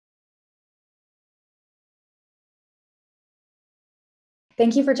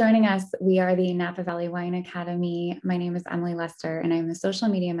Thank you for joining us. We are the Napa Valley Wine Academy. My name is Emily Lester, and I'm the social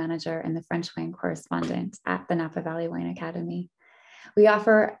media manager and the French wine correspondent at the Napa Valley Wine Academy. We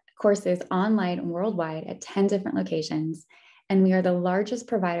offer courses online and worldwide at 10 different locations, and we are the largest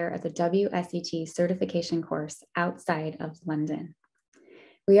provider of the WSET certification course outside of London.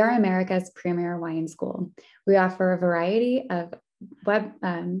 We are America's premier wine school. We offer a variety of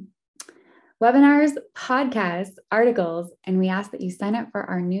webinars, podcasts, articles, and we ask that you sign up for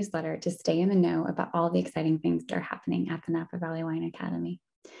our newsletter to stay in the know about all the exciting things that are happening at the Napa Valley Wine Academy.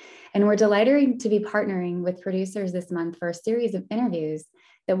 And we're delighted to be partnering with producers this month for a series of interviews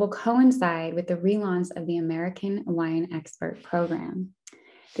that will coincide with the relaunch of the American Wine Expert Program.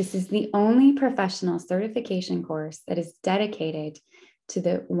 This is the only professional certification course that is dedicated to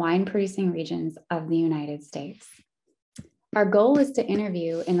the wine producing regions of the United States. Our goal is to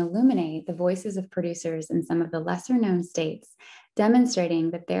interview and illuminate the voices of producers in some of the lesser known states,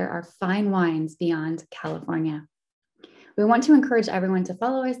 demonstrating that there are fine wines beyond California. We want to encourage everyone to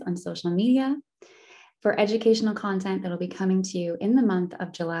follow us on social media for educational content that will be coming to you in the month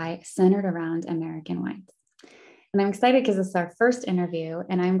of July, centered around American wines. And I'm excited because this is our first interview,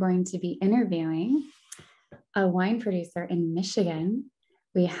 and I'm going to be interviewing a wine producer in Michigan.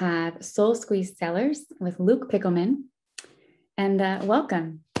 We have Soul Squeeze Cellars with Luke Pickelman. And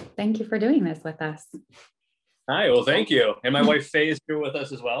welcome. Thank you for doing this with us. Hi, well, thank you. And my wife Faye is here with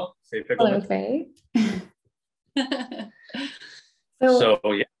us as well. Faye Pickelman. Hello, Faye. So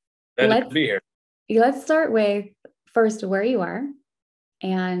yeah, glad to be here. Let's start with first where you are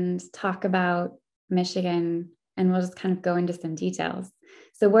and talk about Michigan, and we'll just kind of go into some details.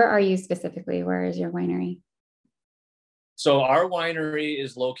 So where are you specifically? Where is your winery? So our winery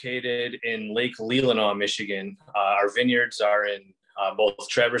is located in Lake Leelanau, Michigan. Our vineyards are in both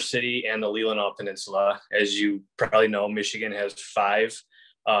Traverse City and the Leelanau Peninsula. As you probably know, Michigan has 5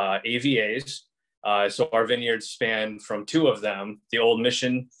 AVAs. So our vineyards span from 2 of them, the Old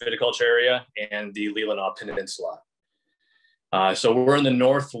Mission viticulture area and the Leelanau Peninsula. So we're in the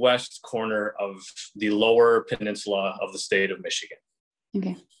northwest corner of the lower peninsula of the state of Michigan.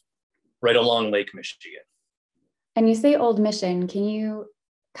 Okay. Right along Lake Michigan. And you say Old Mission, can you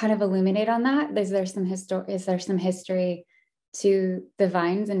kind of illuminate on that? Is there some history to the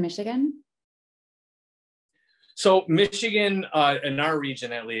vines in Michigan? So Michigan, in our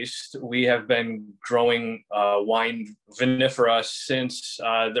region at least, we have been growing wine vinifera since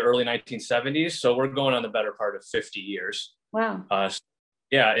the early 1970s. So we're going on the better part of 50 years. Wow.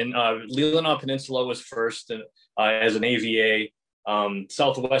 Yeah, and Leelanau Peninsula was first as an AVA.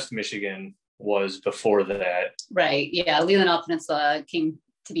 Southwest Michigan was before that. Right. Yeah. Leelanau Peninsula came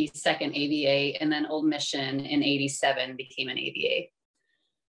to be second AVA, and then Old Mission in 87 became an AVA.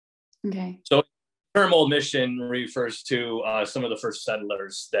 Okay. So the term Old Mission refers to some of the first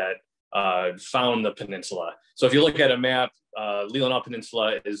settlers that found the peninsula. So if you look at a map, Leelanau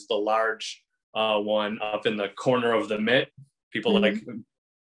Peninsula is the large one up in the corner of the mitt. People like to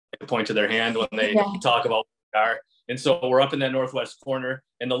point to their hand when they talk about where they are. And so we're up in that northwest corner,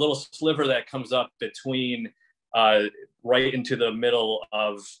 and the little sliver that comes up between right into the middle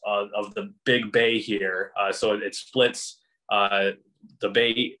of the big bay here. So it splits the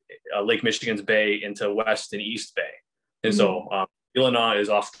bay, Lake Michigan's bay, into West and East Bay. And so Leelanau is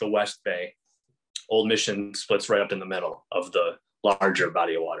off the West Bay. Old Mission splits right up in the middle of the larger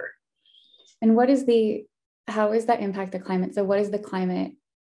body of water. And how does that impact the climate? So what is the climate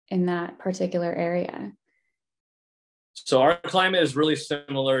in that particular area? So our climate is really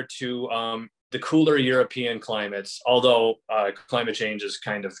similar to the cooler European climates, although climate change is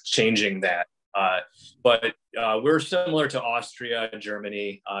kind of changing that. But we're similar to Austria,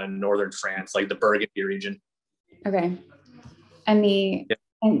 Germany, northern France, like the Burgundy region. Okay.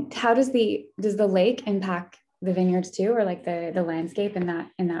 And how does the lake impact the vineyards too, or like the landscape in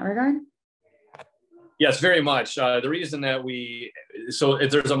that regard? Yes, very much. The reason that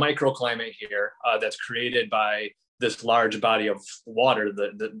if there's a microclimate here that's created by this large body of water.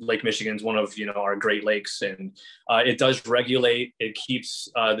 The Lake Michigan is one of our Great Lakes, and it does regulate. It keeps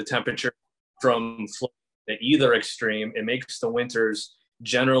the temperature from flowing at either extreme. It makes the winters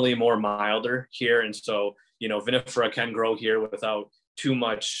generally more milder here, and so vinifera can grow here without too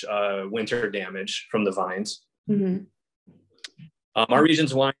much winter damage from the vines. Mm-hmm. Our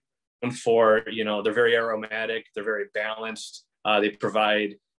region's wine for they're very aromatic, they're very balanced. They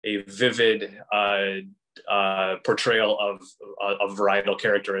provide a vivid portrayal of varietal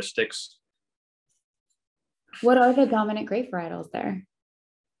characteristics. What are the dominant grape varietals there?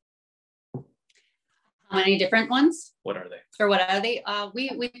 How many different ones? What are they? Or what are they?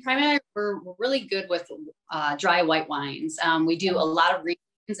 We primarily we're really good with dry white wines. We do a lot of regions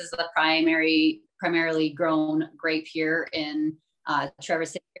as the primarily grown grape here in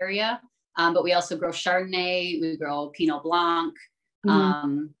Traverse City area. But we also grow Chardonnay, we grow Pinot Blanc.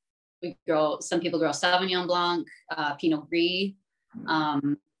 Mm-hmm. Some people grow Sauvignon Blanc, Pinot Gris,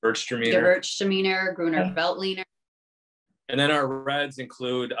 Gewürztraminer, Gruner Okay. Veltliner. And then our reds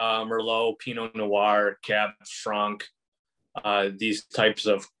include Merlot, Pinot Noir, Cab Franc, these types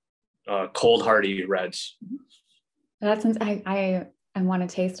of cold hardy reds. That sounds, I want to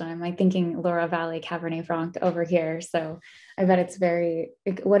taste one. I'm like thinking Laura Valley Cabernet Franc over here. So I bet it's very,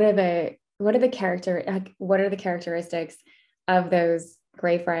 what are the characteristics of those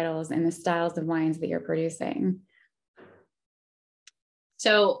grape varietals and the styles of wines that you're producing?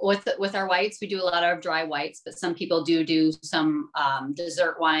 So with our whites, we do a lot of dry whites, but some people do some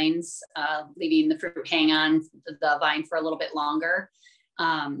dessert wines, leaving the fruit hang on the vine for a little bit longer.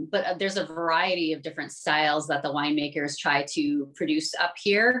 But there's a variety of different styles that the winemakers try to produce up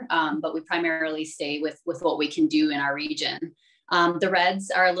here. But we primarily stay with what we can do in our region. The reds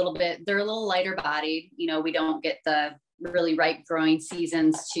are they're a little lighter bodied. You know, we don't get the really ripe growing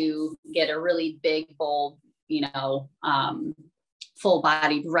seasons to get a really big, bold, full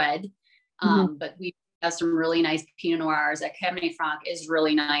bodied red. But we have some really nice Pinot Noirs. That Cabernet Franc is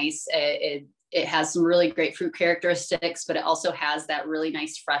really nice. It has some really great fruit characteristics, but it also has that really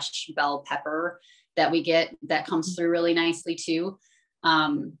nice fresh bell pepper that we get that comes through really nicely too.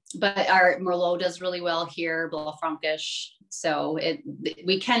 But our Merlot does really well here, Blanc Frankish. So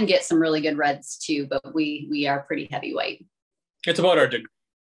we can get some really good reds too, but we are pretty heavy white. It's about our degree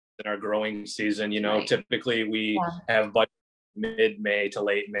in our growing season. Right. Typically we have mid-May to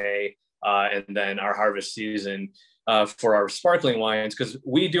late May, and then our harvest season for our sparkling wines, because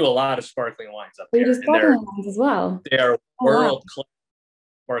we do a lot of sparkling wines up We there. do sparkling wines as well. They are world-class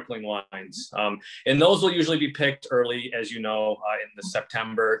sparkling wines. And those will usually be picked early, as in the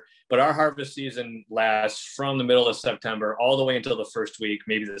September. But our harvest season lasts from the middle of September all the way until the first week,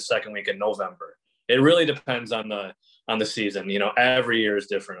 maybe the second week in November. It really depends on the season. Every year is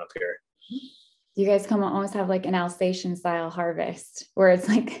different up here. You guys almost have like an Alsatian style harvest where it's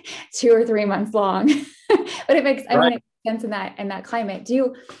like 2 or 3 months long, but it makes sense in that climate.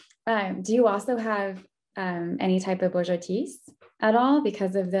 Do you also have any type of bourgeoisie at all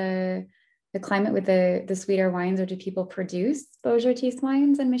because of the climate with the sweeter wines, or do people produce bourgeoisie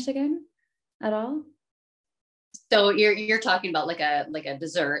wines in Michigan at all? So you're talking about like a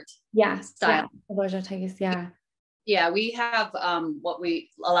dessert style. Bourgeoisie, yeah. Yeah, we have a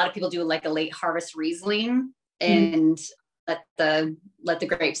lot of people do like a late harvest Riesling and let the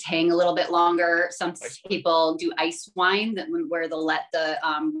grapes hang a little bit longer. Some people do ice wine where they'll let the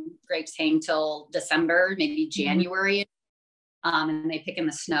grapes hang till December, maybe January, and they pick in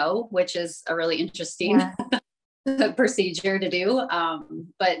the snow, which is a really interesting procedure to do.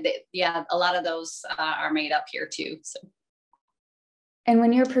 But a lot of those are made up here too. So. And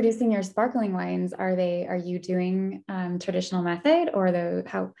when you're producing your sparkling wines, are you doing traditional method, or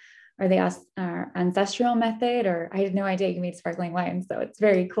are they ancestral method? Or I had no idea you made sparkling wines, so it's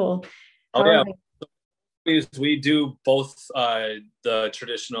very cool. We do both the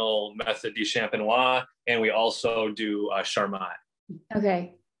traditional method du Champenois, and we also do Charmat.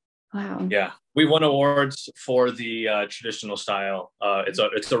 Okay. Wow. Yeah, we won awards for the traditional style. It's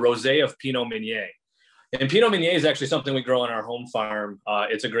a rosé of Pinot Meunier. And Pinot Meunier is actually something we grow on our home farm.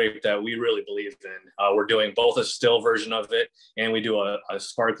 It's a grape that we really believe in. We're doing both a still version of it, and we do a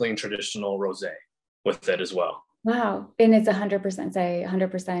sparkling traditional rosé with it as well. Wow. And it's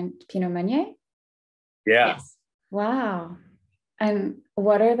 100% Pinot Meunier? Yeah. Yes. Wow. And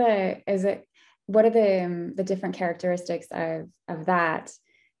what are the different characteristics of that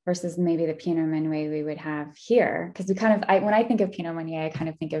versus maybe the Pinot Meunier we would have here? Because when I think of Pinot Meunier, I kind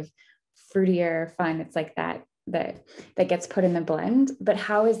of think of fruitier, fun. It's like that gets put in the blend. But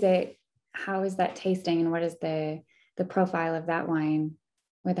how is that tasting, and what is the profile of that wine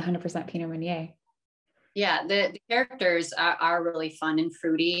with 100% Pinot Meunier? Yeah, the characters are really fun and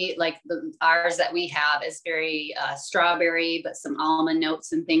fruity. Like ours that we have is very strawberry, but some almond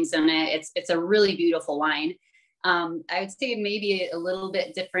notes and things in it. It's a really beautiful wine. I would say maybe a little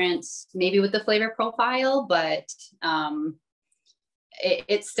bit different, maybe with the flavor profile, but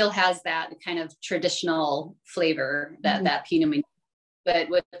it still has that kind of traditional flavor that Pinot Meunier. But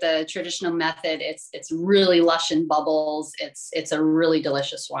with the traditional method, it's really lush and bubbles. It's a really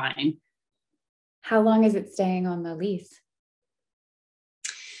delicious wine. How long is it staying on the lees?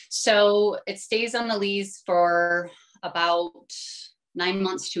 So it stays on the lees for about 9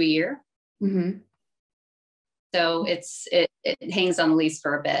 months to a year. Mm-hmm. So it hangs on the lees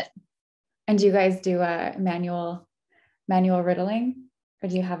for a bit. And do you guys do a manual riddling, or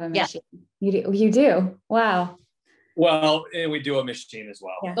do you have a machine? Yeah. You do. Wow. Well, and we do a machine as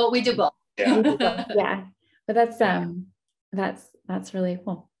well. Yeah. But we do both. Yeah. Yeah. But that's really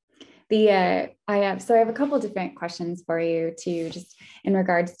cool. I have a couple of different questions for you to just in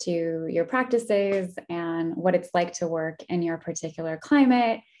regards to your practices and what it's like to work in your particular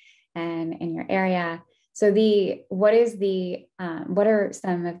climate and in your area. So what are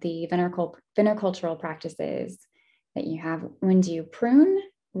some of the vinicultural practices that you have? When do you prune?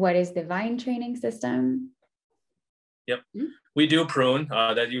 What is the vine training system? Yep. We do prune.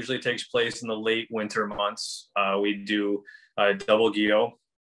 That usually takes place in the late winter months. We do double guillo.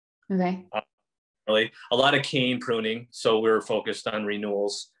 Okay. Really, a lot of cane pruning. So we're focused on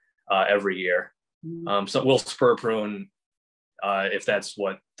renewals every year. So we'll spur prune if that's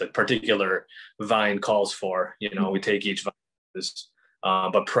what the particular vine calls for. We take each vine,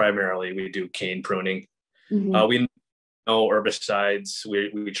 but primarily we do cane pruning. We know herbicides.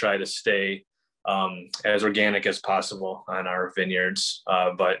 We try to stay as organic as possible on our vineyards,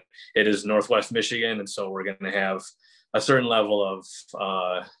 but it is Northwest Michigan, and so we're going to have a certain level of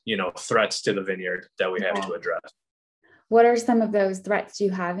threats to the vineyard that we have to address. What are some of those threats? Do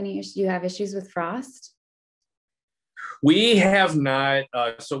you have issues with frost? We have not.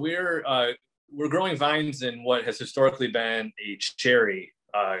 So we're growing vines in what has historically been a cherry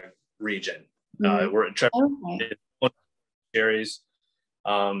region. We're cherries.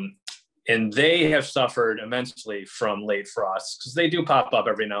 And they have suffered immensely from late frosts because they do pop up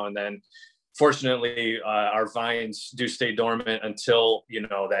every now and then. Fortunately, our vines do stay dormant until,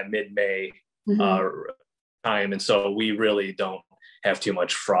 that mid-May time. And so we really don't have too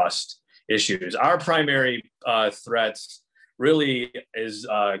much frost issues. Our primary threats really is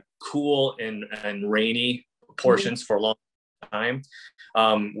cool and rainy portions for a long time.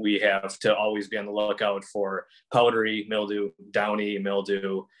 We have to always be on the lookout for powdery mildew, downy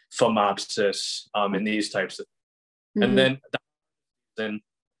mildew, phomopsis, and these types of. And then,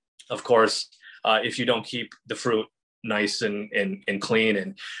 of course, if you don't keep the fruit nice and clean,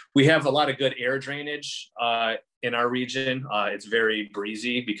 and we have a lot of good air drainage in our region. It's very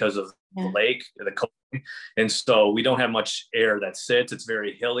breezy because of the lake, the coast, and so we don't have much air that sits. It's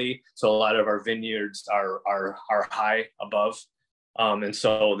very hilly, so a lot of our vineyards are high above, and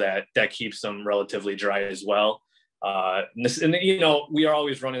so that keeps them relatively dry as well. We are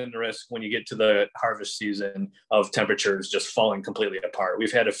always running the risk when you get to the harvest season of temperatures just falling completely apart.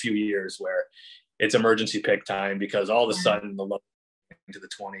 We've had a few years where it's emergency pick time because all of a sudden the low into the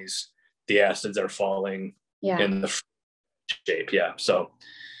 20s, the acids are falling in the shape. Yeah. So,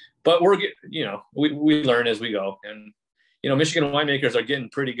 but we learn as we go, and Michigan winemakers are getting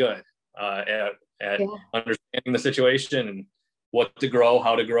pretty good at understanding the situation and what to grow,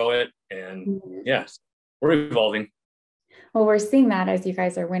 how to grow it, and yes. We're evolving. Well, we're seeing that as you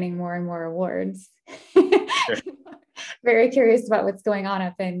guys are winning more and more awards. Very curious about what's going on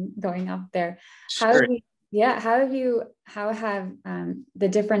up there. How have the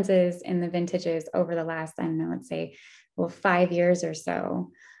differences in the vintages over the last, I don't know, let's say, 5 years or so,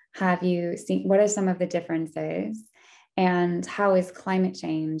 have you seen, what are some of the differences, and how is climate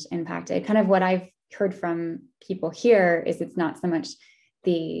change impacted? Kind of what I've heard from people here is it's not so much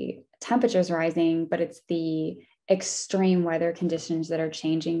the temperatures rising, but it's the extreme weather conditions that are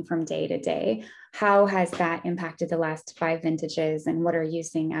changing from day to day. How has that impacted the last 5 vintages, and what are you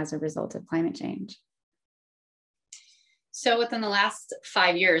seeing as a result of climate change? So within the last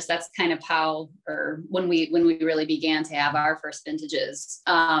 5 years, that's kind of how, or when we really began to have our first vintages,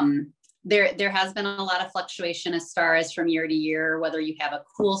 there has been a lot of fluctuation as far as from year to year, whether you have a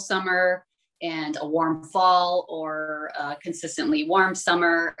cool summer and a warm fall, or a consistently warm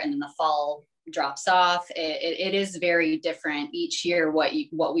summer and then the fall drops off. It is very different each year what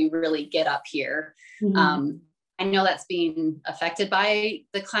we really get up here. I know that's being affected by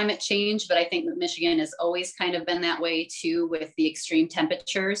the climate change, but I think that Michigan has always kind of been that way too, with the extreme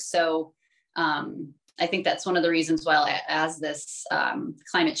temperatures. So I think that's one of the reasons why, as this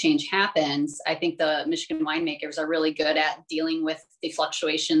climate change happens, I think the Michigan winemakers are really good at dealing with the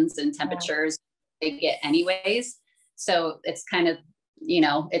fluctuations in temperatures they get anyways. So it's kind of,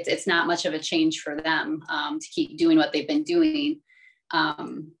 it's not much of a change for them to keep doing what they've been doing.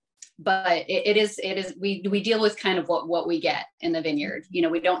 But it is, we deal with kind of what we get in the vineyard.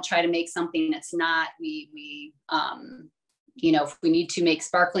 We don't try to make something that's not, if we need to make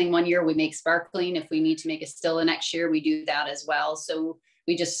sparkling one year, we make sparkling. If we need to make a still the next year, we do that as well. So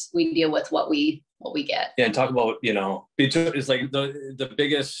we deal with what we get. Yeah. And talk about, it's like the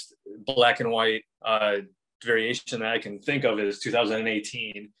biggest black and white variation that I can think of is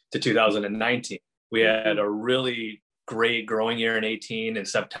 2018 to 2019. We had a really great growing year in 18, and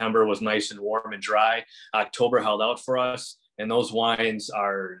September was nice and warm and dry. October held out for us, and those wines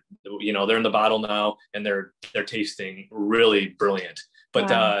are, they're in the bottle now, and they're tasting really brilliant. But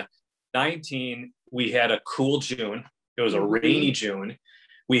wow. 19, we had a cool June. It was a rainy June.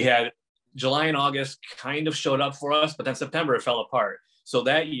 We had July and August kind of showed up for us, but then September it fell apart. So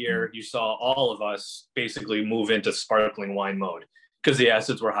that year you saw all of us basically move into sparkling wine mode because the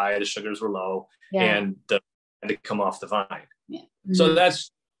acids were high, the sugars were low, and had to come off the vine. Yeah. So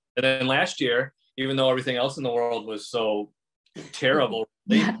and then last year, even though everything else in the world was so terrible,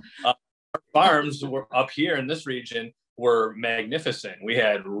 our farms were up here in this region were magnificent. We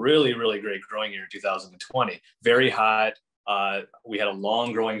had really, really great growing year in 2020. Very hot. We had a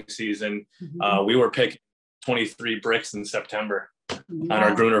long growing season. We were picking 23 bricks in September on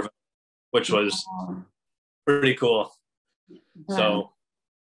our Gruner, which was pretty cool. So,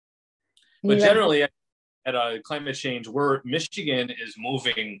 but generally at climate change, Michigan is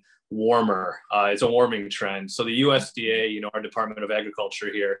moving warmer. It's a warming trend. So the USDA, our Department of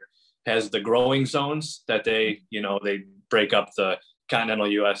Agriculture here, has the growing zones that they break up the continental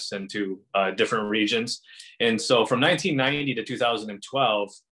US into different regions. And so from 1990 to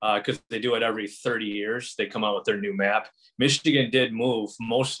 2012, because they do it every 30 years, they come out with their new map. Michigan did move,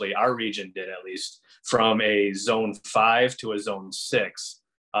 mostly our region did at least, from a zone 5 to a zone 6,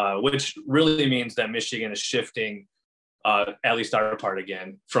 which really means that Michigan is shifting, at least our part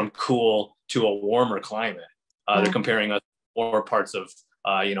again, from cool to a warmer climate. They're comparing us to more parts of,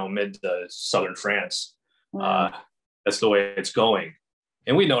 mid to southern France. That's the way it's going.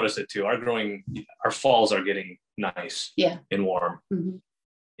 And we notice it too. Our falls are getting nice and warm.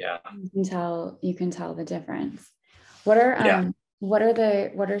 Yeah. You can tell the difference. What are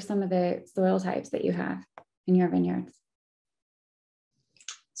some of the soil types that you have in your vineyards?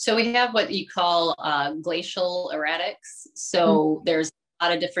 So we have what you call glacial erratics. So there's a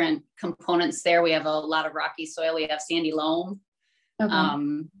lot of different components there. We have a lot of rocky soil. We have sandy loam. Okay.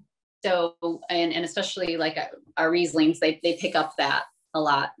 And especially like our Rieslings, they pick up that a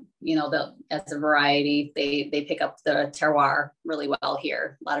lot, as a variety, they pick up the terroir really well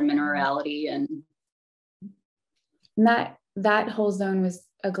here, a lot of minerality and that whole zone was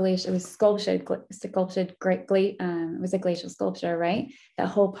a glacial, it was sculptured, it was a glacial sculpture, right? That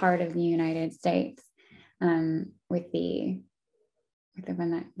whole part of the United States, with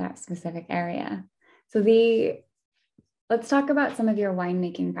that specific area. So let's talk about some of your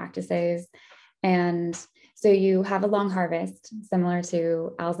winemaking practices. And so you have a long harvest similar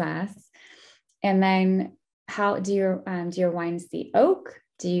to Alsace. And then how do your wines see oak?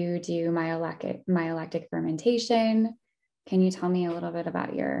 Do you do malolactic fermentation? Can you tell me a little bit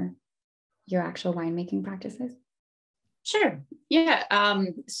about your actual winemaking practices? Sure. Yeah.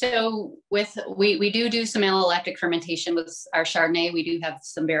 So we do some malolactic fermentation with our Chardonnay. We do have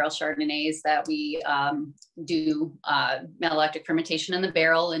some barrel Chardonnays that we do malolactic fermentation in the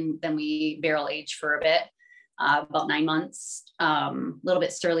barrel, and then we barrel age for a bit, about 9 months. A little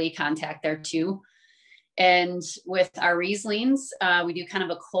bit surly contact there too. And with our Rieslings, we do kind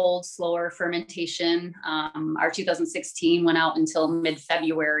of a cold, slower fermentation. Our 2016 went out until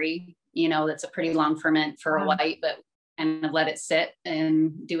mid-February. That's a pretty long ferment for a white, but kind of let it sit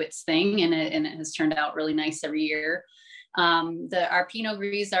and do its thing. And it has turned out really nice every year. Our Pinot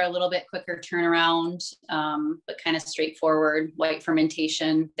Gris are a little bit quicker turnaround, but kind of straightforward white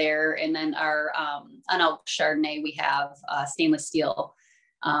fermentation there. And then our unoaked Chardonnay, we have stainless steel.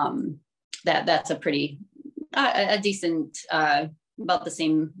 That's a pretty, a decent, about the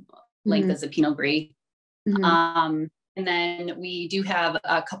same length as a Pinot Gris. And then we do have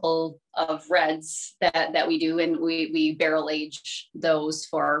a couple of reds that we do, and we barrel age those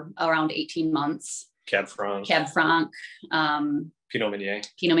for around 18 months. Cab Franc. Pinot Meunier.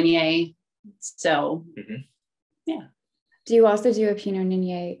 So, yeah. Do you also do a Pinot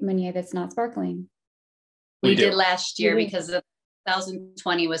Meunier that's not sparkling? We did last year because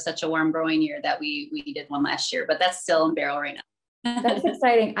 2020 was such a warm growing year that we did one last year, but that's still in barrel right now. That's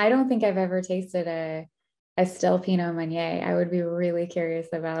exciting. I don't think I've ever tasted a still Pinot Meunier. I would be really curious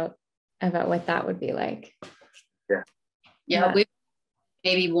about what that would be like. Yeah. We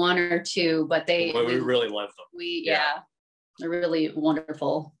maybe one or two, but we really love them. They're really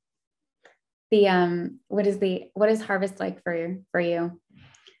wonderful. What is harvest like for you,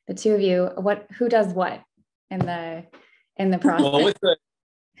 the two of you? Who does what in the process? Well,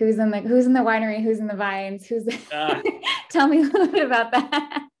 who's in the winery? Who's in the vines? Tell me a little bit about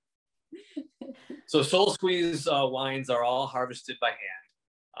that. So Soul Squeeze wines are all harvested by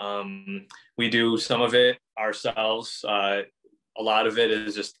hand. We do some of it ourselves. A lot of it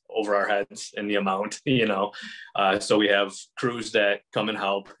is just over our heads in the amount, so we have crews that come and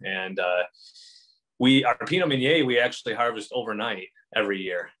help, and our Pinot Meunier, we actually harvest overnight every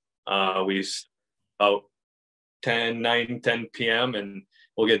year. We about 10 p.m. and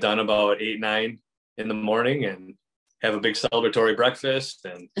we'll get done about 8, 9 in the morning and have a big celebratory breakfast.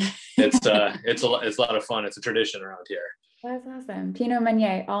 And it's a lot of fun. It's a tradition around here. That's awesome. Pinot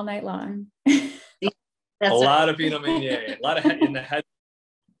Meunier all night long. A lot of Pinot Meunier, a lot of in the head.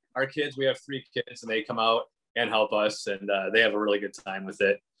 Our kids, we have 3 kids, and they come out and help us, and they have a really good time with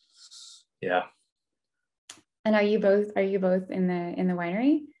it. Yeah. And are you both in the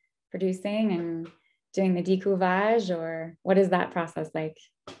winery producing and doing the découvage, or what is that process like?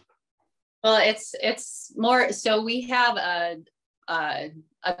 Well, it's more, so we have a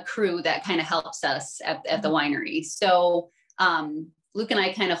crew that kind of helps us at the winery. So Luke and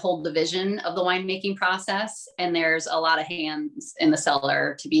I kind of hold the vision of the winemaking process, and there's a lot of hands in the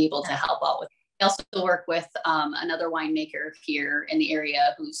cellar to be able to help out with. I also work with another winemaker here in the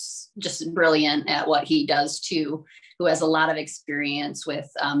area who's just brilliant at what he does too, who has a lot of experience with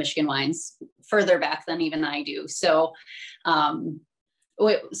Michigan wines further back than even I do. So,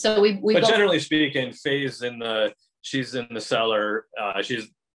 but generally speaking, Faye's she's in the cellar.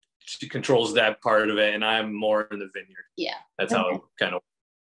 She controls that part of it, and I'm more in the vineyard. Yeah, that's how it kind of.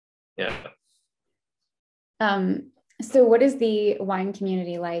 Yeah. So what is the wine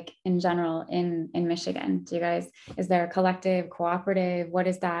community like in general in Michigan? Is there a collective, cooperative? What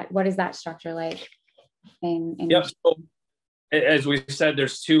is that structure like in Yep. So, as we said,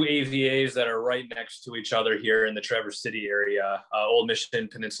 there's 2 AVAs that are right next to each other here in the Traverse City area. Old Michigan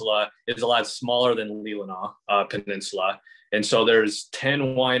Peninsula is a lot smaller than Leelanau Peninsula. And so there's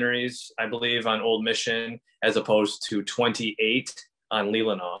 10 wineries, I believe, on Old Mission, as opposed to 28 on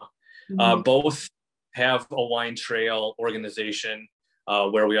Leelanau. Mm-hmm. Both have a wine trail organization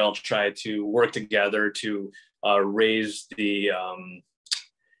where we all try to work together to raise the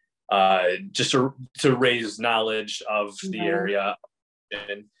to raise knowledge of the area.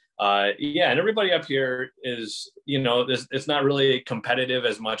 And and everybody up here is, it's not really competitive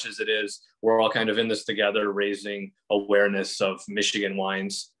as much as it is. We're all kind of in this together, raising awareness of Michigan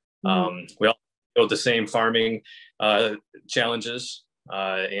wines. Mm-hmm. We all go the same farming challenges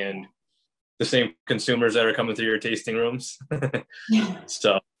and the same consumers that are coming through your tasting rooms.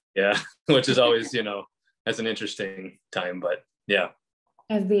 So, yeah, which is always, that's an interesting time, but yeah.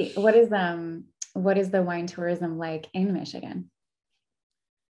 What is the wine tourism like in Michigan?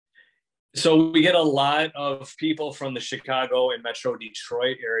 So we get a lot of people from the Chicago and Metro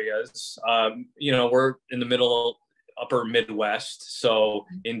Detroit areas. We're in the middle, upper Midwest. So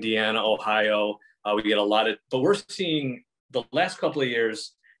Indiana, Ohio, we get a lot but we're seeing the last couple of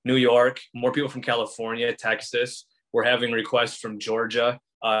years, New York, more people from California, Texas. We're having requests from Georgia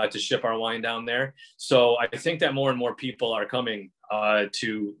to ship our wine down there. So I think that more and more people are coming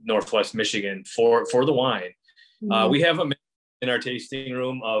to Northwest Michigan for the wine. Mm-hmm. We have in our tasting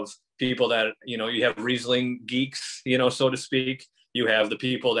room of people that, you have Riesling geeks, so to speak. You have the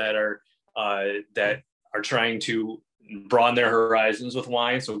people that are trying to broaden their horizons with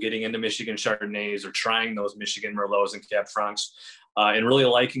wine. So getting into Michigan Chardonnays or trying those Michigan Merlots and Cab Francs and really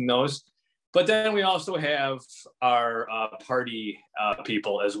liking those. But then we also have our party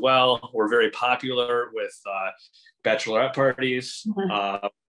people as well. We're very popular with bachelorette parties,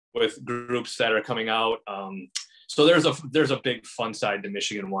 with groups that are coming out. So there's a big fun side to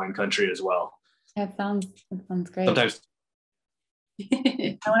Michigan wine country as well. That sounds great. Sometimes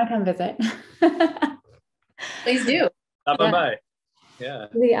I want to come visit. Please do. Stop by. Yeah.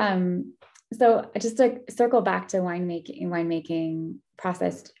 So just to circle back to winemaking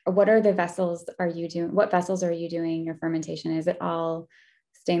process, what vessels are you doing your fermentation? Is it all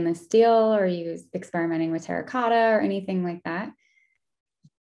stainless steel, or are you experimenting with terracotta or anything like that?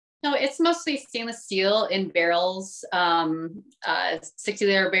 No, it's mostly stainless steel in barrels,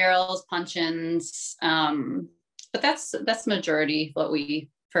 60-liter barrels, puncheons. But that's majority what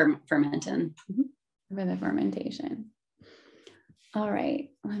we ferment in. Mm-hmm. For the fermentation. All right,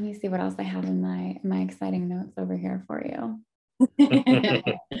 let me see what else I have in my exciting notes over here for you.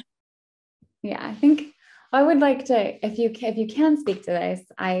 Yeah, I think I would like to, if you can speak to this,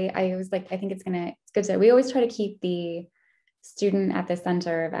 I was like, I think it's good to, we always try to keep the student at the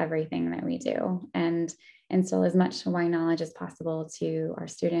center of everything that we do and instill as much wine knowledge as possible to our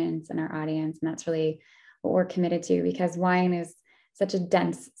students and our audience. And that's really what we're committed to, because wine is such a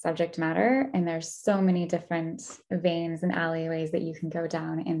dense subject matter, and there's so many different veins and alleyways that you can go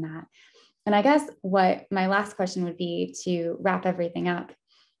down in that. And I guess what my last question would be to wrap everything up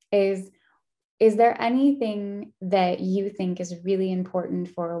is is there anything that you think is really important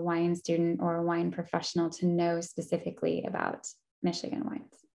for a wine student or a wine professional to know specifically about Michigan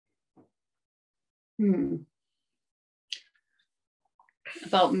wines?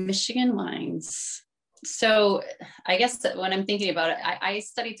 About Michigan wines. So I guess that when I'm thinking about it, I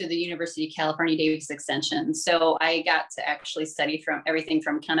studied through the University of California, Davis Extension. So I got to actually study from everything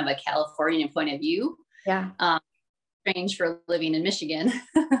from kind of a Californian point of view. Yeah. Strange for living in Michigan.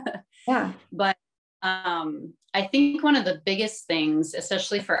 Yeah. But I think one of the biggest things,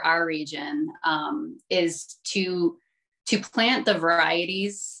 especially for our region, is to plant the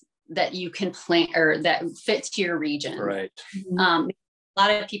varieties that you can plant or that fit to your region. Right. A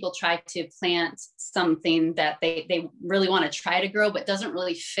lot of people try to plant something that they really want to try to grow, but doesn't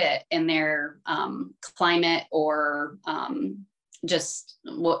really fit in their climate or just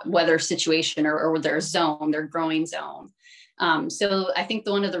weather situation or their zone, their growing zone. So I think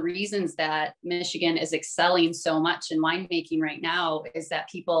one of the reasons that Michigan is excelling so much in winemaking right now is that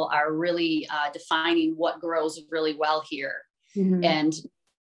people are really defining what grows really well here. And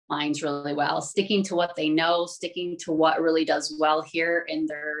wines really well, sticking to what they know, sticking to what really does well here, and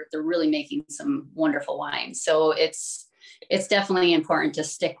they're really making some wonderful wines. So it's definitely important to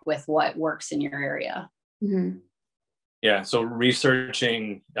stick with what works in your area. Yeah, so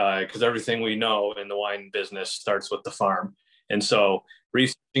researching, because everything we know in the wine business starts with the farm, and so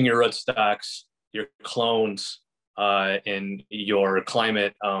researching your rootstocks, your clones, and your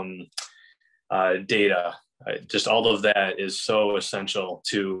climate data. Just all of that is so essential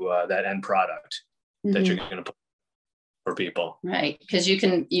to that end product that you're going to put for people. Right, because you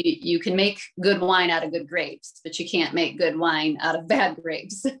can make good wine out of good grapes, but you can't make good wine out of bad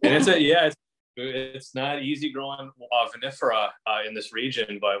grapes. And it's not easy growing vinifera in this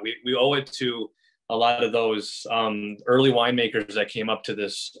region, but we owe it to a lot of those early winemakers that came up to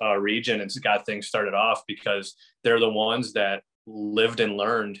this region and got things started off, because they're the ones that lived and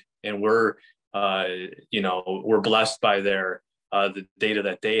learned, and we're blessed by the data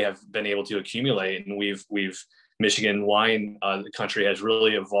that they have been able to accumulate. And Michigan wine, the country has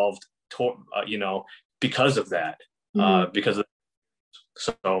really evolved, because of that,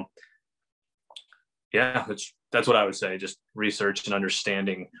 so yeah, that's what I would say. Just research and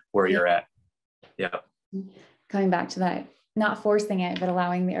understanding where you're at. Yeah. Coming back to that, not forcing it, but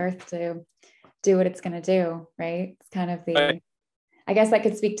allowing the earth to do what it's going to do. Right. It's kind of Right. I guess I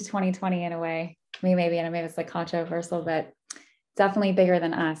could speak to 2020 in a way. Maybe it's like controversial, but definitely bigger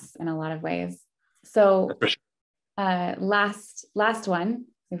than us in a lot of ways. So last one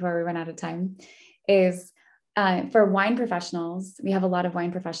before we run out of time is for wine professionals. We have a lot of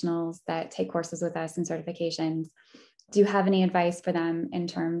wine professionals that take courses with us and certifications. Do you have any advice for them in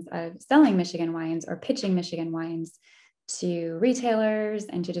terms of selling Michigan wines or pitching Michigan wines to retailers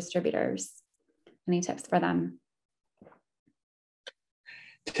and to distributors? Any tips for them?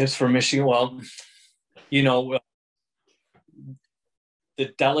 Tips for Michigan? Well, the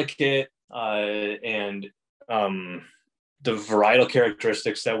delicate and the varietal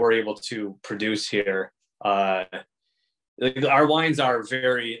characteristics that we're able to produce here. Our wines are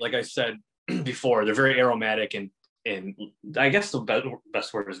very, like I said before, they're very aromatic, and I guess the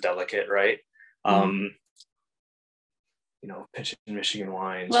best word is delicate, right? Pitching Michigan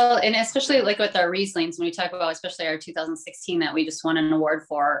wines. Well, and especially like with our Rieslings, when we talk about, especially our 2016 that we just won an award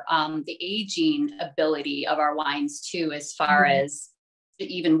for, the aging ability of our wines too, as far as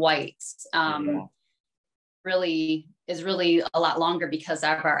even whites, really is a lot longer because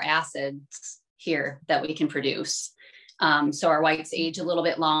of our acids here that we can produce. So our whites age a little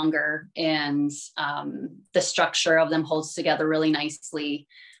bit longer, and the structure of them holds together really nicely.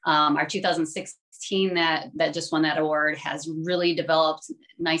 Our 2016 that just won that award has really developed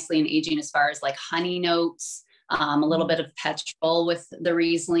nicely in aging, as far as like honey notes, a little bit of petrol with the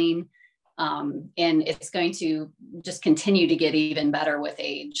Riesling. And it's going to just continue to get even better with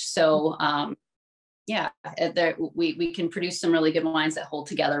age. So we can produce some really good wines that hold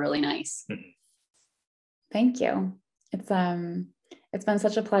together really nice. Thank you. It's been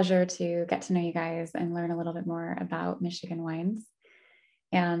such a pleasure to get to know you guys and learn a little bit more about Michigan wines.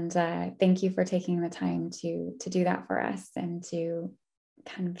 And thank you for taking the time to do that for us and to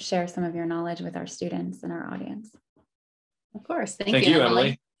kind of share some of your knowledge with our students and our audience. Of course. Thank you,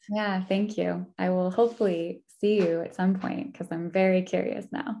 Emily. Yeah, thank you. I will hopefully see you at some point, because I'm very curious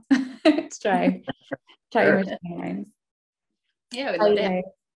now. Let's try your Michigan wines. Yeah, we'd love to.